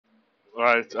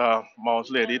Right,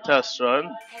 Mount Lady test run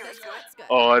That's good.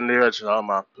 on the original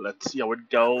map. Let's see how it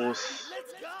goes.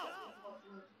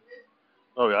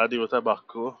 Oh, yeah, I deal with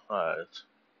tobacco. Alright.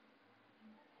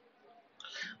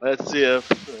 Let's see if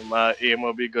my aim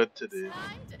will be good today.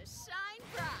 Time to shine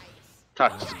bright.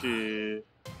 Tatsuki.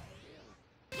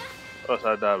 Oh,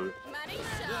 sorry, Dabi. Money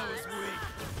shot.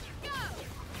 Go.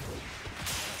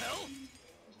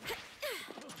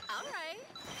 All right.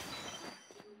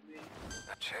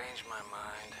 I changed my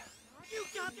mind. You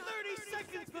got 30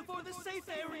 seconds before the safe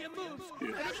area moves.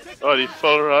 Oh, the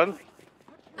full run?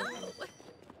 Oh. The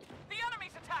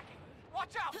enemy's attacking!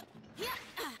 Watch out!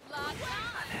 Locked An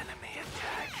on. enemy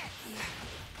attack.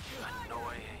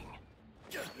 Annoying.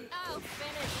 I'll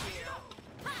finish you.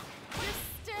 You're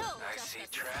still I just see a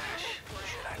trash.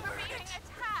 Should I We're burn being it?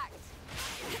 attacked.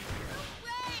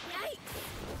 Yikes.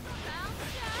 Bounce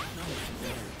shot.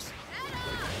 Head up.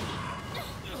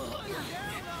 All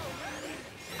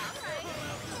right.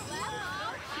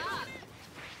 Level up.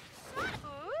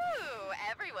 Ooh,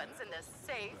 everyone's in the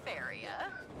safe area.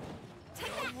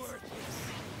 Take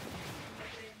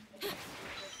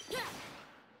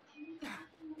that.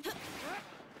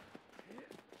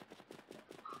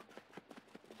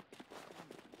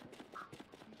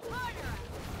 Harder.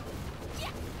 Yeah.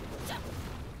 Jump.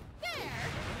 There.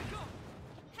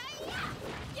 Hey,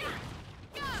 yeah.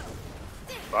 Go.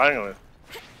 Finally.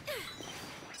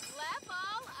 Level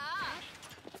up.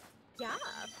 Yeah.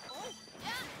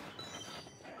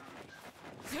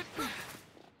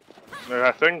 Yeah,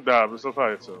 I think Dab is the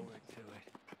fighter.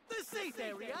 The safe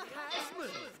area has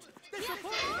moved. The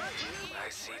support I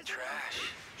see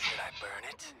trash. Should I burn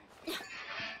it?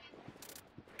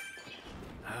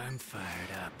 I'm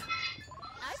fired up.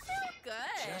 I feel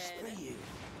good. just for you.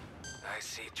 I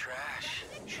see trash.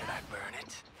 Should I burn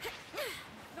it?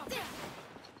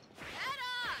 Head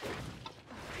on.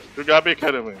 You gotta be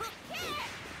kidding me.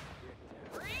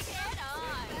 Bring it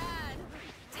on.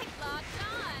 Take locked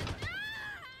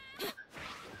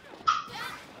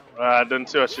on. I didn't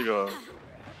see where she going. Reach.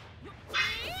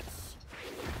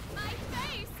 My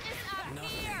face is up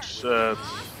here. Shit.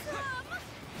 Awesome.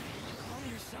 Calm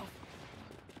yourself.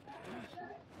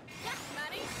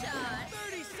 Money shot.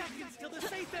 30 seconds till the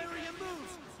safe area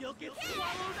moves. You'll get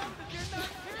swallowed up if you're not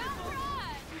Don't careful.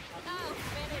 run. I'll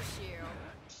finish you.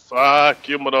 Fuck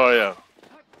you, Madoya.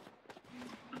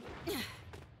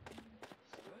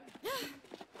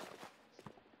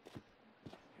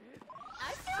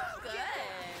 I feel good.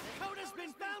 Code has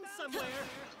been found somewhere.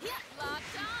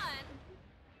 Locked on.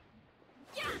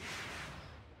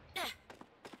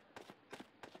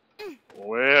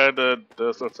 Where did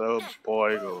this little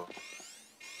boy go?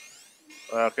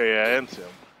 Okay, yeah, I see him.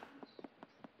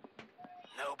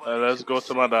 Let's go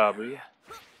to my derby.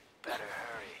 Better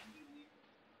hurry.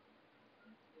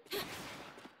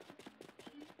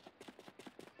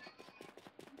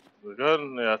 We good?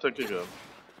 Yeah, I think you're good.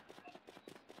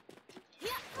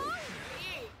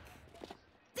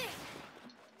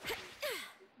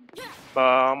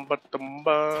 Bam, ba dum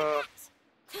ba.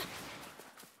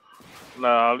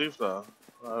 Nah, I'll leave that.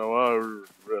 I don't want to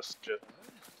risk it.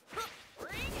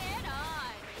 Bring it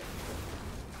on.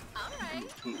 All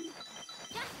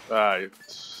right.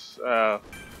 Alright.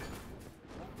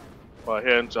 My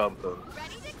hand jumped in.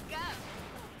 Ready to go.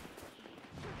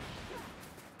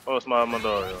 Oh, it's my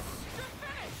Madoya.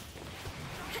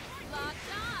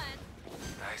 Locked on.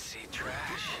 I see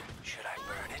trash. Should I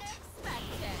burn it?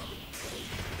 Expected.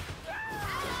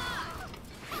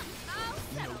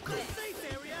 No good. The safe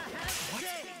area has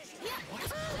changed. My face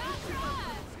is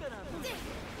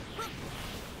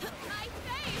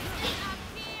up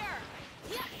here.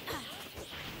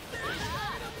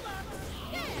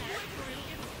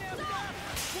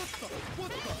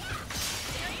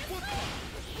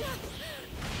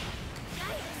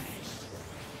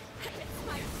 It's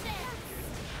my chance.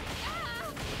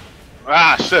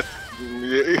 Ah, shit!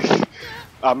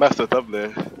 I messed it up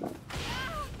there.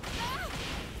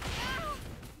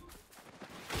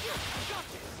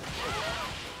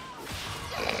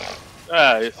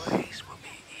 Nice. Place will be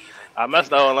even. I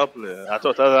messed that one up there. I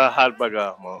thought I had bag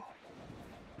armor.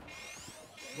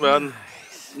 Man,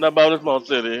 not about this Mount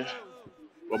City.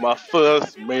 But my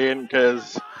first main,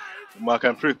 because my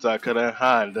computer couldn't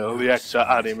handle the extra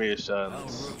I'll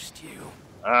animations. roast you.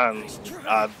 And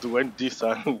I'm doing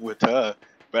decent with her.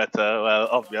 Better, well,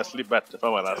 obviously better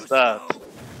from when I start.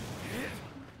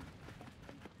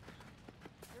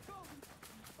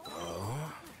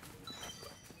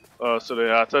 Oh, so they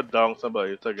had to down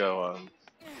somebody to get one.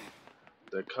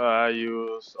 The car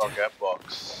use or get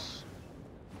box.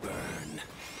 Burn.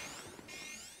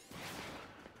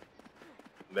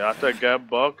 They have to get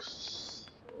box.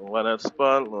 When it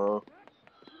spawn,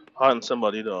 hunt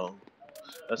somebody down.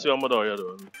 Let's see what Midoriya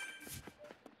doing.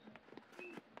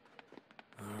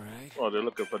 Alright. Oh, they're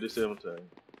looking for the same thing.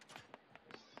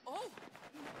 Oh,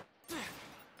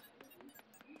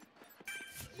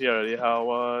 He already have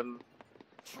one.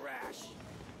 Trash.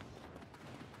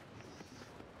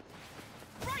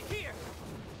 Right here.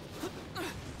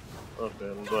 Okay,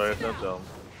 Midoriya can jump.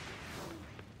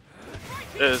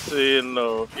 Yes, you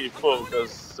know, he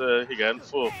focus, he can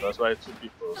focus by two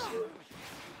people, so.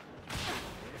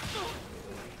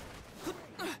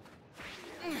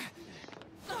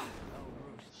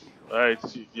 Alright,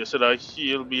 you should have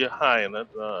heal behind it.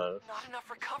 Not enough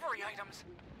recovery items.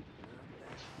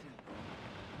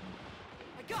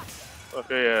 I got it.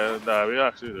 Okay, yeah, that we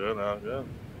actually doing that, yeah.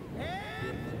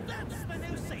 And that's the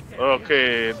new safe area.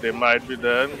 Okay, they might be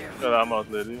done. Cause I'm out,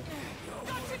 lady.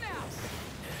 gotcha now.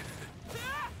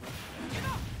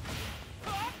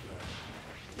 No way!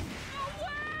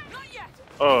 Not yet.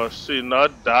 Oh, she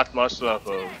not that much left.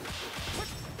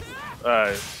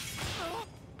 Alright,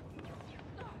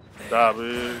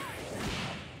 Darby.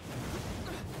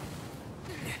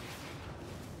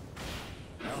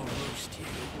 I'll roast you.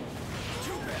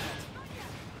 Too bad.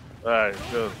 Alright,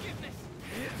 good.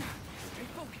 Stay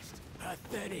focused.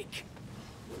 Pathetic.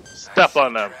 Step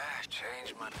on them. Trash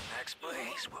change, but the next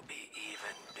blaze will be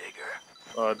even bigger.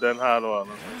 Oh, then hard one.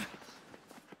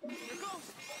 Here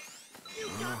goes.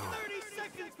 You've got 30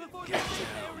 seconds before the safe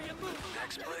area moves.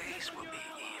 Next blaze will be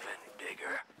even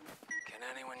bigger. Can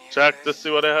anyone use Check to this?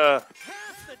 see what they have.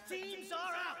 Half the teams are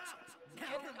out. Now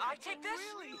Can the I take this?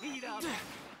 really heat up.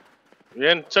 You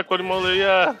ain't check what the molly,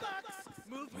 yeah.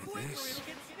 Move quick or it'll get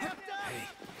snapped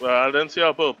up. Well, I didn't see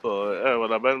a purple. It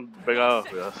would have been bigger up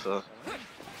here, so.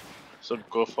 So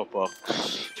go for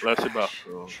box. Let's see back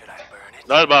row. Should I burn it?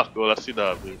 Not back row, let's see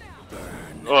Darby.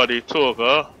 Burn. Oh, the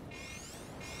toga.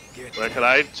 Get Well, can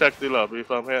I check the lobby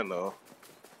from here now?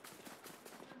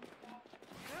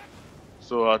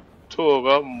 So a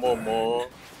toga, Momo.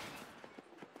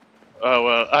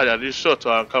 Well, yeah, this short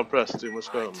and compressed team is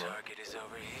my coming. target is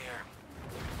over here.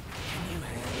 Can you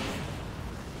handle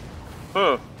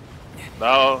it? Huh.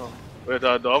 Now, with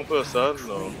a down person,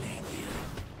 no.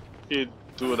 He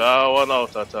do that one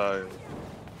out at a time.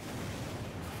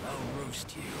 I'll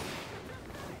roast you.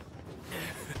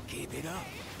 Keep it up.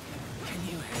 Can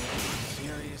you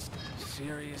handle it?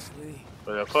 Seriously?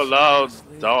 But you pull out,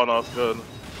 down off good.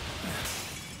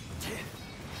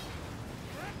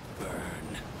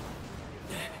 Burn.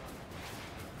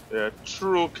 Yeah,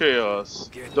 true chaos.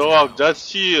 Get Dog, down.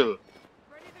 just heal.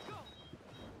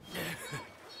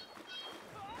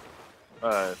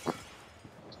 Alright.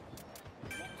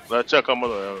 Let's check on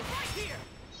Midoriya.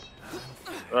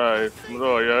 Alright,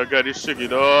 Midoriya, get this shiggy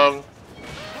dog.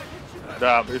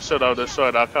 Damn, he should have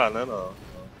destroyed that cannon, no?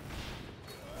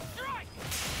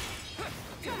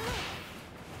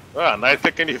 Ah, nice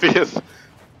taking the face.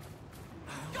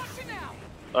 Gotcha now.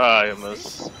 Ah, you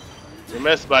missed. You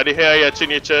missed by the hair, your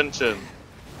chinny chin chin.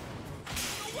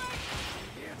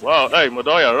 Wow, hey,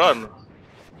 Midoriya, run.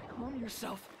 Come on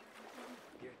yourself.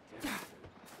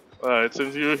 Alright,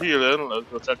 since you're healing, let's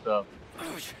go check that.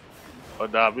 Oh,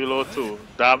 Darby low too.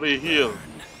 Darby heal.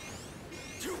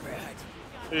 Too bad.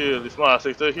 Heal, it's my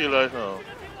 6 to heal right now.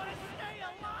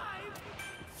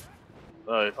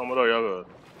 Alright, come Midoriya good.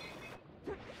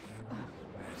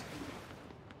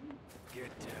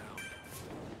 Get down.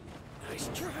 Nice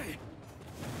try.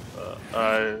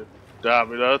 Alright,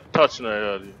 Darby, that's touching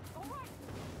already.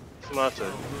 Smart thing.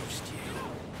 I'll roast you.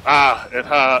 Ah, it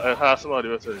has somebody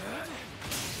with it.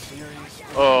 Seriously?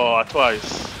 Oh,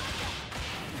 twice.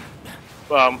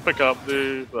 Pick up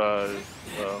the Vanish.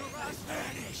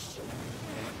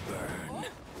 Burn.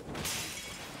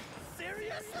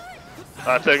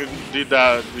 I think the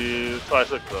twice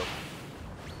with them.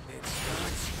 It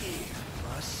starts here.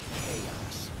 Plus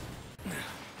chaos.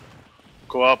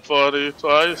 Go up for the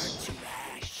twice. To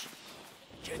ash.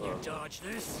 Can you dodge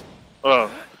this? Oh,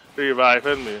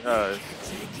 reviving me. Alright.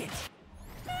 Take it.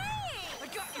 I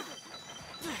got you.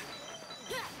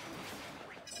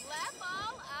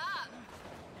 Level up.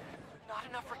 Not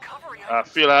enough recovery. I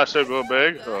feel I should go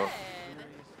big. Good.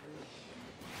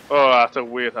 Oh, I have to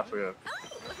wait, I forget. Oh,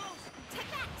 take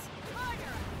that.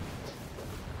 Harder.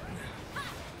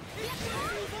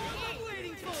 I'm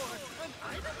waiting for. There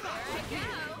I go.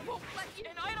 Won't let you.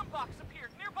 An item box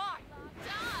appeared nearby.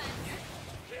 Done.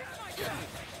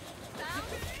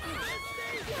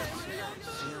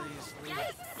 Seriously?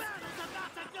 Battle's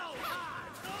about to go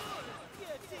hard. You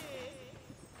dig?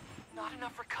 Not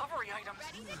enough recovery items.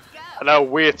 And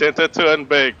I'm waiting to turn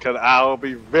big, because I'll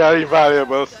be very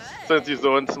valuable since he's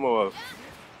doing small.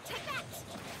 Take that.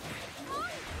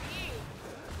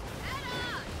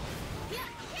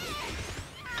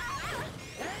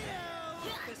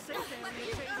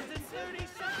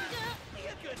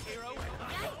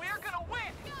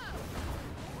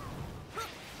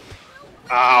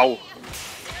 Ow.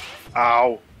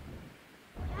 Ow.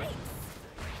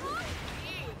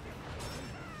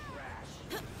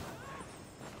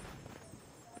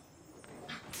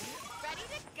 Ready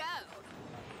to go.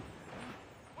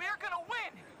 We're gonna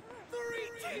win! 3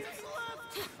 teams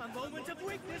left. A moment of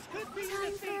weakness could be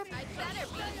Time defeat. for I better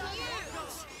be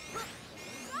huge.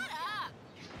 Shut up.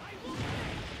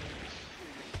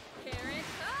 Here it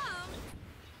comes.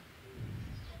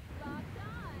 Locked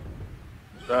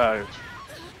on. Alright.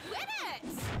 Win it.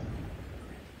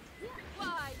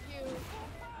 Why you?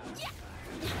 Yeah.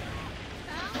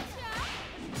 Found ya.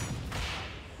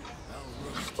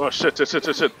 Oh shit, shit, shit,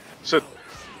 shit, shit. Shit.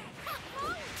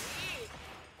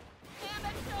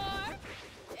 Amateur.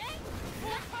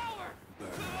 More power.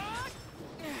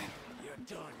 You're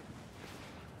done.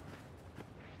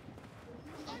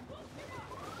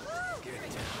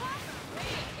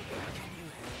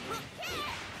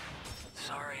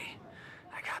 Sorry,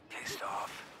 I got pissed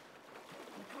off.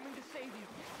 I'm coming to save you.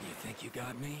 You think you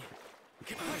got me?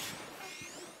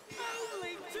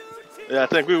 Only 2 teams. Yeah, I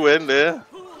think we win there.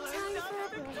 Who will end up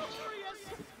victorious?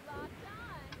 Locked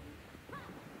on.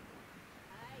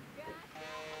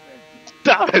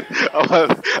 I got Damn it!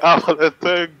 I wanted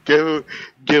to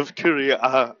give Curry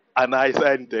a nice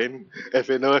ending. If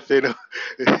you know.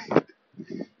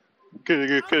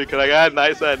 Curry, can I get a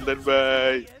nice ending,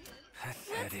 boy?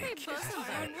 Pathetic.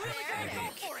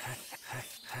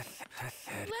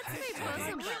 Let's be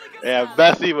bosom buddies. Yeah,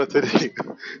 best even today.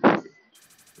 Nice.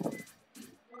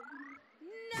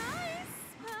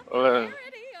 Well,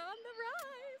 Popularity on the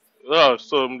rise. oh,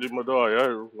 so my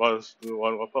daughter was the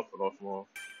one was popping off more.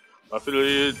 I feel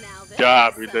like Now this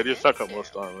Gabby is did his something. second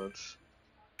most damage.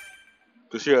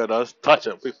 Cause she had us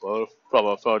touching people from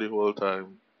afar the whole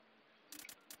time.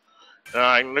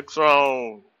 Alright, next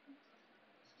round.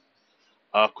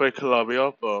 A quick lobby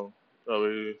up. So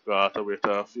we got to wait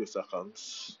a few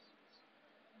seconds.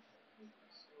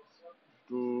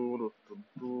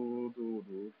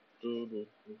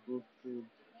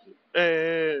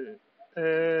 Hey,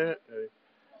 hey, hey.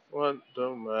 What the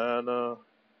matter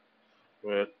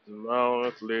with the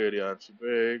mountain lady and she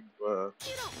big, but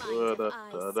You don't mind if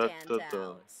I stand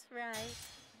out,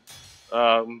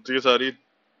 right? these are the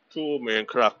two main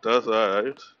characters,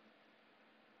 alright.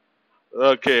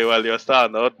 Okay, well you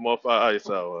stand out more for Ice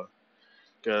Hour.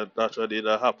 Cause that's what did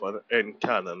happen in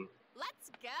canon. Let's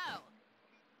go.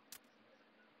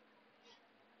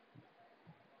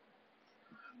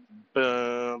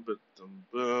 Bum, ba-dum,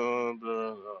 bum,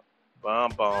 bum,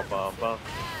 bum, bum, bum, bum.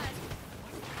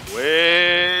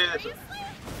 Wait! Seriously?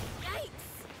 Yikes.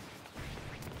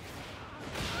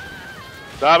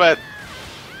 Damn it!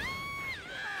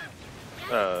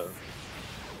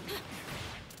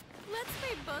 Let's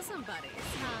be bosom buddies,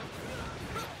 huh?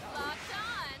 Locked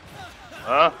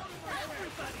on. Huh?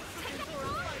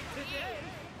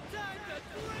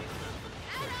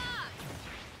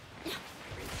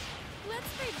 Let's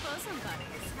be bosom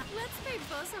buddies. Let's be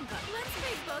bosom buddies. Let's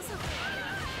be bosom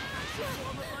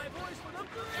buddies.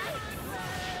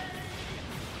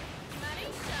 Money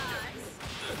shots.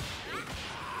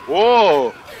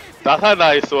 Whoa! That's a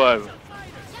nice one.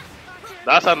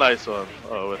 That's a nice one.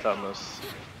 Oh, wait, I missed.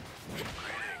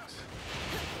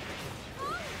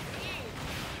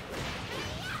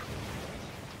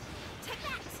 Take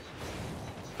that.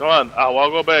 Come on, I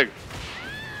want to go big.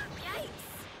 Yikes.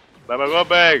 Let me go big.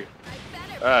 I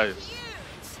better Alright. be huge.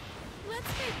 Let's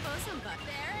be bosom buddies.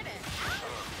 There it is.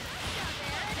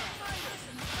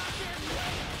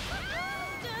 There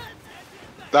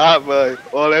it is. That way.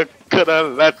 Only could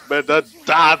have let me to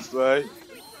dance, way.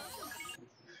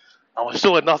 I was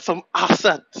showing off some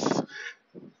assets.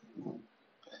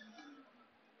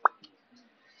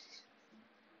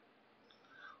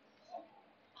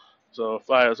 So,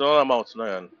 fire's all I'm out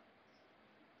now.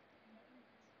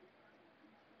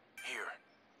 Here.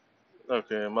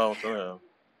 Okay, mountain. Yeah.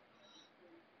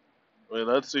 Wait,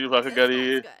 let's see if I can get This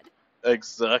the sounds good.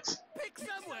 exact Pick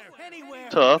somewhere, anywhere.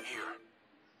 top. Here.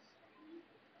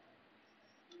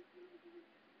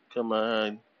 Come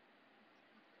on.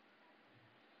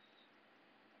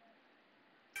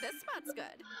 This spot's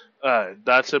good. Alright,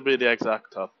 that should be the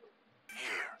exact top. Here.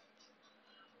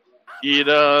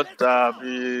 Either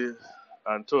Darby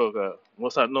and Toga.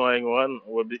 Most annoying one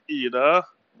would be either,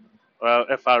 well,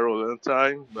 if I roll in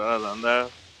time, but other than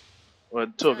that,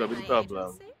 would Toga be the My problem.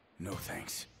 agency? No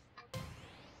thanks.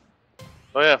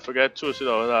 Oh yeah, forget two shit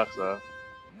I was after.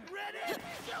 Ready?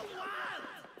 Go wild.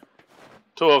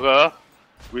 Toga,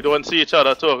 we don't see each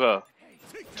other, Toga.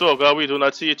 Toga, we do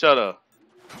not see each other.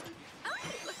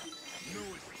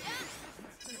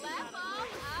 Level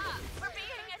up. We're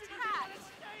being attacked.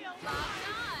 Locked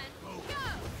on. Go.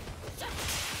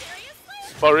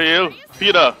 For real?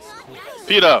 Peter!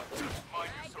 Peter! Mind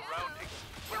your surroundings.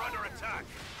 We're under attack.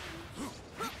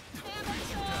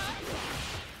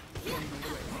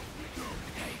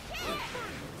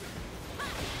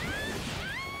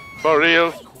 For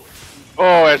real?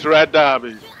 Oh, it's Red Derby.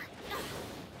 Enemies,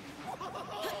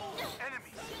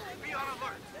 be on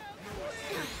alert.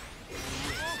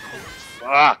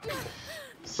 Fuck.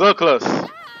 So close.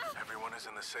 Everyone is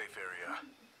in the safe area.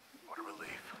 What a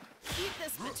relief. Keep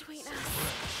this between us.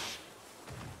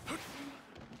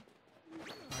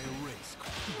 I erase.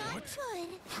 What?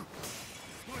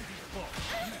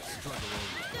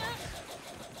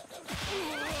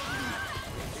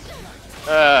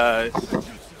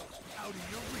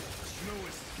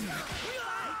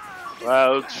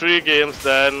 Well, 3 games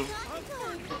then.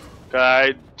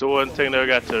 I don't think they'll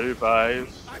get to revive.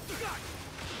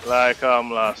 Like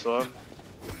last one.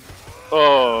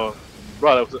 Oh,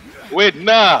 brother. Wait,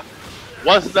 nah!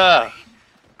 What's that?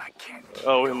 I can't.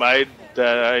 Oh, we might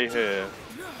die here.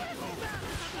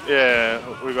 Yeah,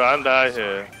 we're gonna die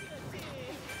here.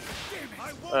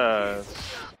 The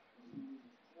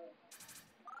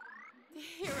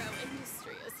hero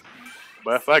industry is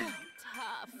But tough.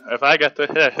 if I get to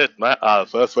hit my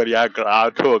alphas when you're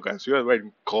ground progress, you're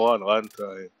going gone one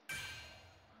time.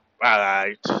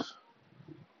 Alright.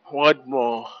 What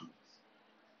more?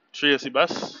 Tracy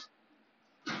bus.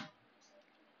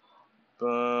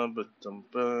 We're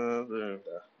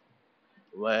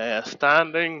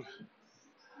standing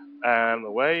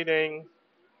and waiting.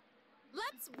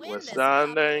 Let's win We're this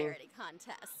standing. popularity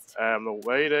contest. And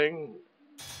waiting.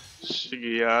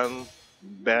 Shigeon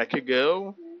back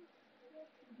ago.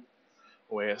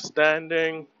 We're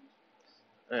standing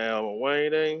and we're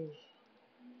waiting.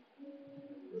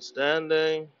 We're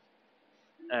standing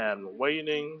and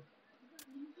waiting.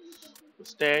 We're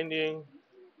standing.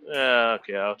 Yeah,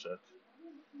 okay, I'll check.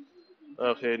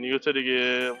 Okay, new to the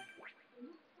game.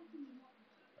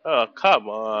 Oh, come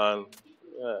on.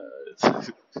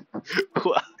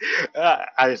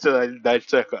 I said I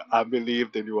check. I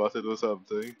believe that you want to do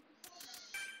something.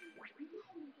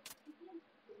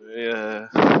 Yeah.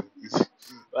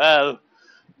 Well,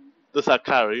 this a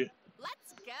carry.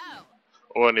 Let's go.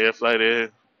 Only if like they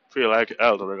feel like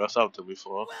eldering or something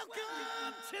before.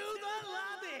 Welcome to the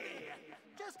lobby.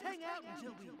 Just hang out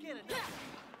until we get enough.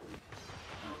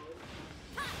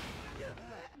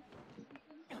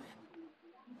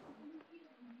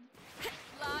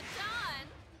 Locked on.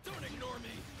 Don't ignore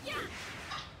me. Yeah.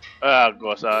 Ah,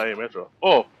 gosh, I metro.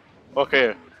 Oh,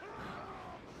 okay.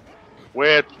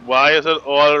 Wait, why is it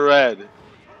all red?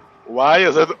 Why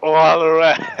is it all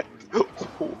red?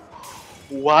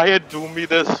 Why you do me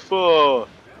this for?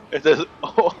 It is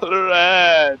all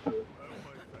red.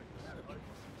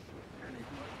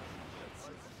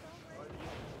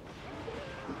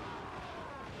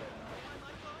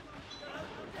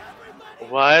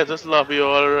 Why is this lobby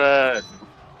all red?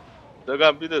 They're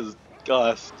gonna be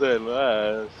disgusting,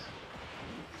 man.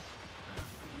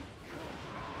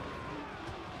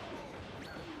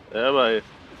 Yeah, man.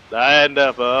 I end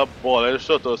up balling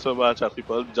shot or so much and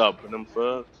people jumping them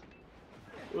first.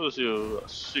 Who's you?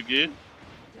 Shiggy?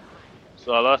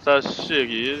 So a lot of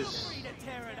Shiggies. Free to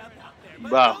tear it up out there,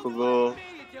 but Back don't go. blame me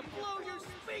if you blow your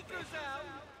speakers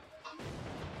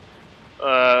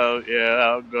out.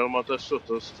 Yeah, I'm gonna want to shoot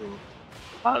us too.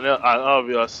 And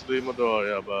obviously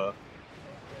Midoriya, but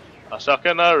I'm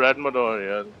shocking a red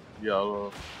Midoriya and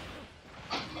yellow.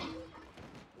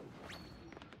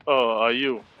 Oh, are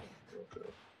you? Okay.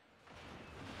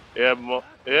 Yeah,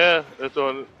 yeah, it's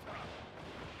only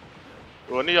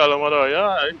yellow Midoriya,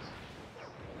 right?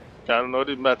 Can't know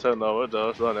the meta now, we're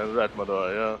just running red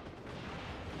Midoriya.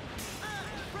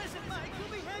 Present Mike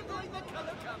will be handling the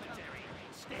color commentary.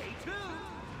 Stay tuned.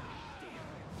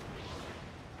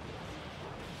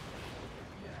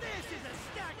 This is a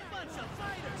stacked bunch of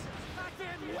fighters. I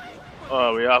can't wait. Oh,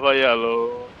 we have a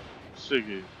yellow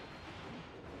Shiggy.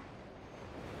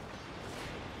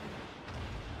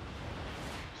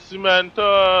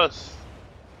 Cementos!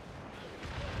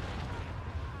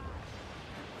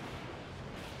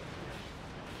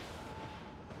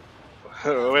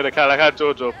 Wait, the kind like a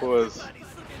JoJo pose.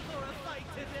 Everybody's looking for a fight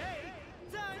today.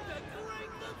 Time to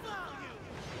crank the volume.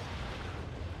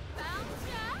 Bounce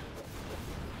jack.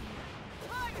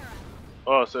 Corner up.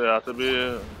 Oh, so you have to be.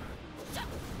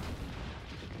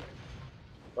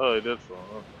 Oh, he did fall.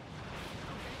 Okay.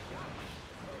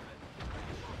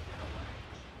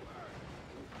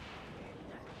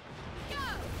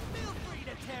 Feel free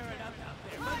to tear it up out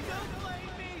there, but don't blame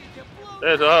me if you blow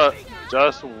It's your speakers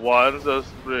just once, just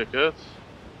break it.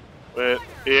 Wait,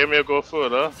 aim you go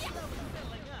further.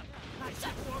 filling up. I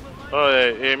should form a Oh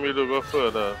yeah, aim you to go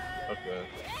further. Okay.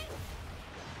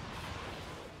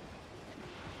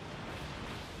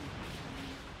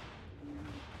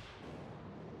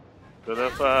 Good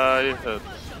if I hit. Bunch of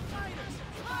fighters!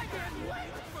 I've been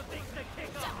waiting for things to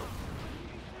kick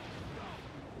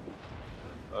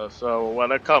off! So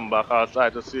when I come back, I'll try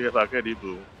to see if I can do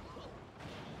blue.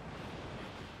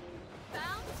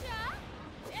 Bounce ya.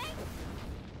 Eh.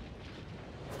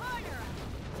 Corner up.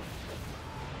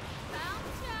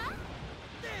 Bounce ya.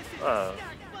 This is a Ah.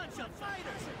 stacked bunch of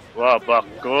fighters! Wow, back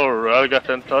go, really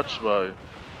getting touched by.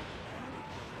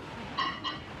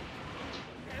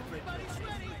 Everybody's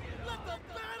ready! Let the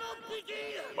battle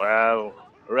begin! Wow,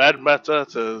 red meta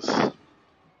it is.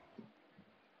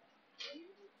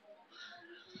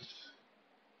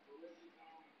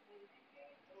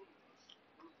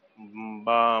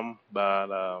 Bam,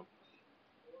 bada.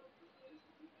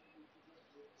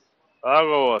 I'll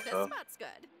go with This her. spot's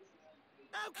good.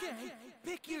 Okay,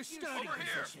 pick your starting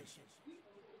position.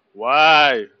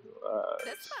 Why?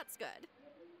 This spot's good.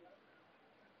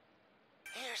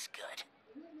 Here's good.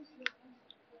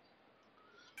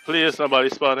 Please, somebody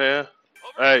spawn here.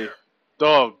 Hey,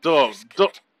 dog. Here's good.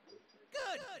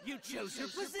 Good! You chose your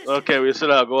position! Okay, we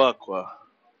still have go aqua.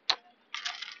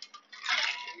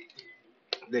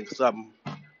 Think some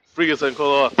freezing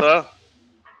cold water.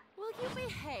 Will you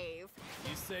behave?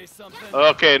 You say something?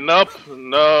 Okay, nope,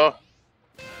 no.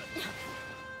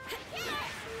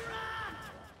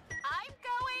 I'm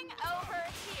going over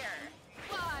here.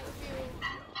 Why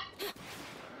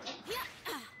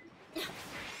you?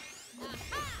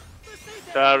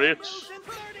 Carry it. Moves in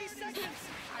 30 seconds!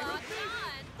 Lock on.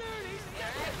 30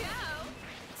 There seconds! I go.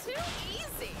 Too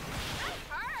easy. That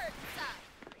hurts.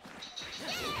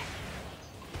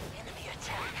 Enemy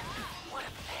attack. What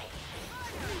a pain.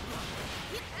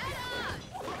 Head on.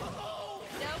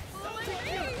 No fooling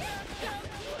me.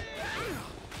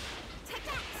 Take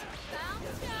that.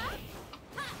 Bounce ya.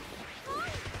 Ha.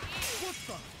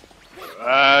 Oh,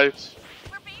 Right.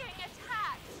 we're being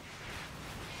attacked.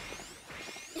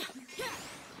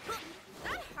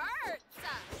 That hurts.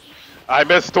 I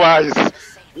missed twice.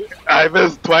 I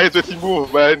missed twice with the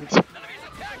movement. No way.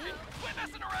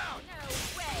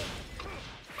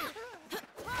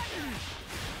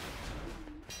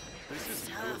 This is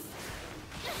tough.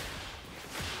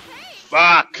 Hey.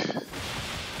 Fuck.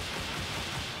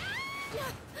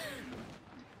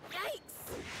 Yikes.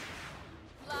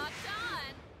 Locked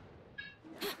on.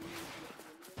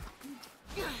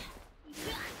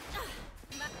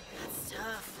 That's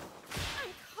tough.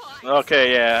 I'm caught. Okay,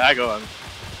 yeah, I go on.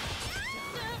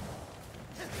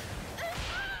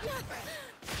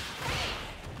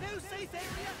 New safe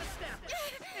area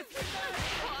established! If you're not,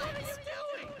 what are you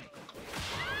doing?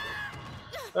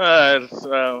 Alright,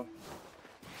 so.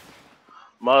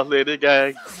 Mouse lady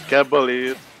gang, can't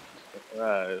believe.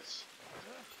 Nice.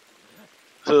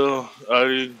 So,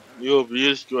 are you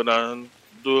bees gonna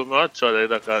do much so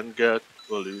that I can get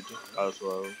bullied as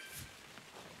well?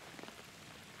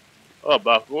 Oh,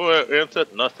 back where ain't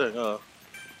it nothing, huh?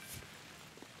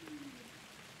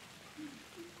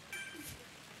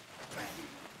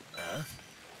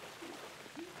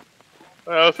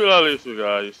 Well, I feel at least you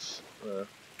guys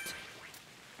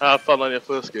have fun on your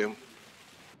first game.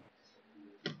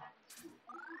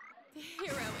 The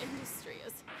hero industry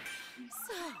is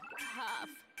so tough.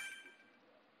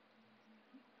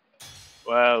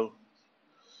 Well,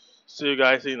 see you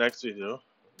guys in the next video.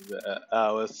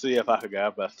 I will see if I can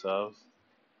get better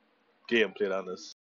gameplay on this.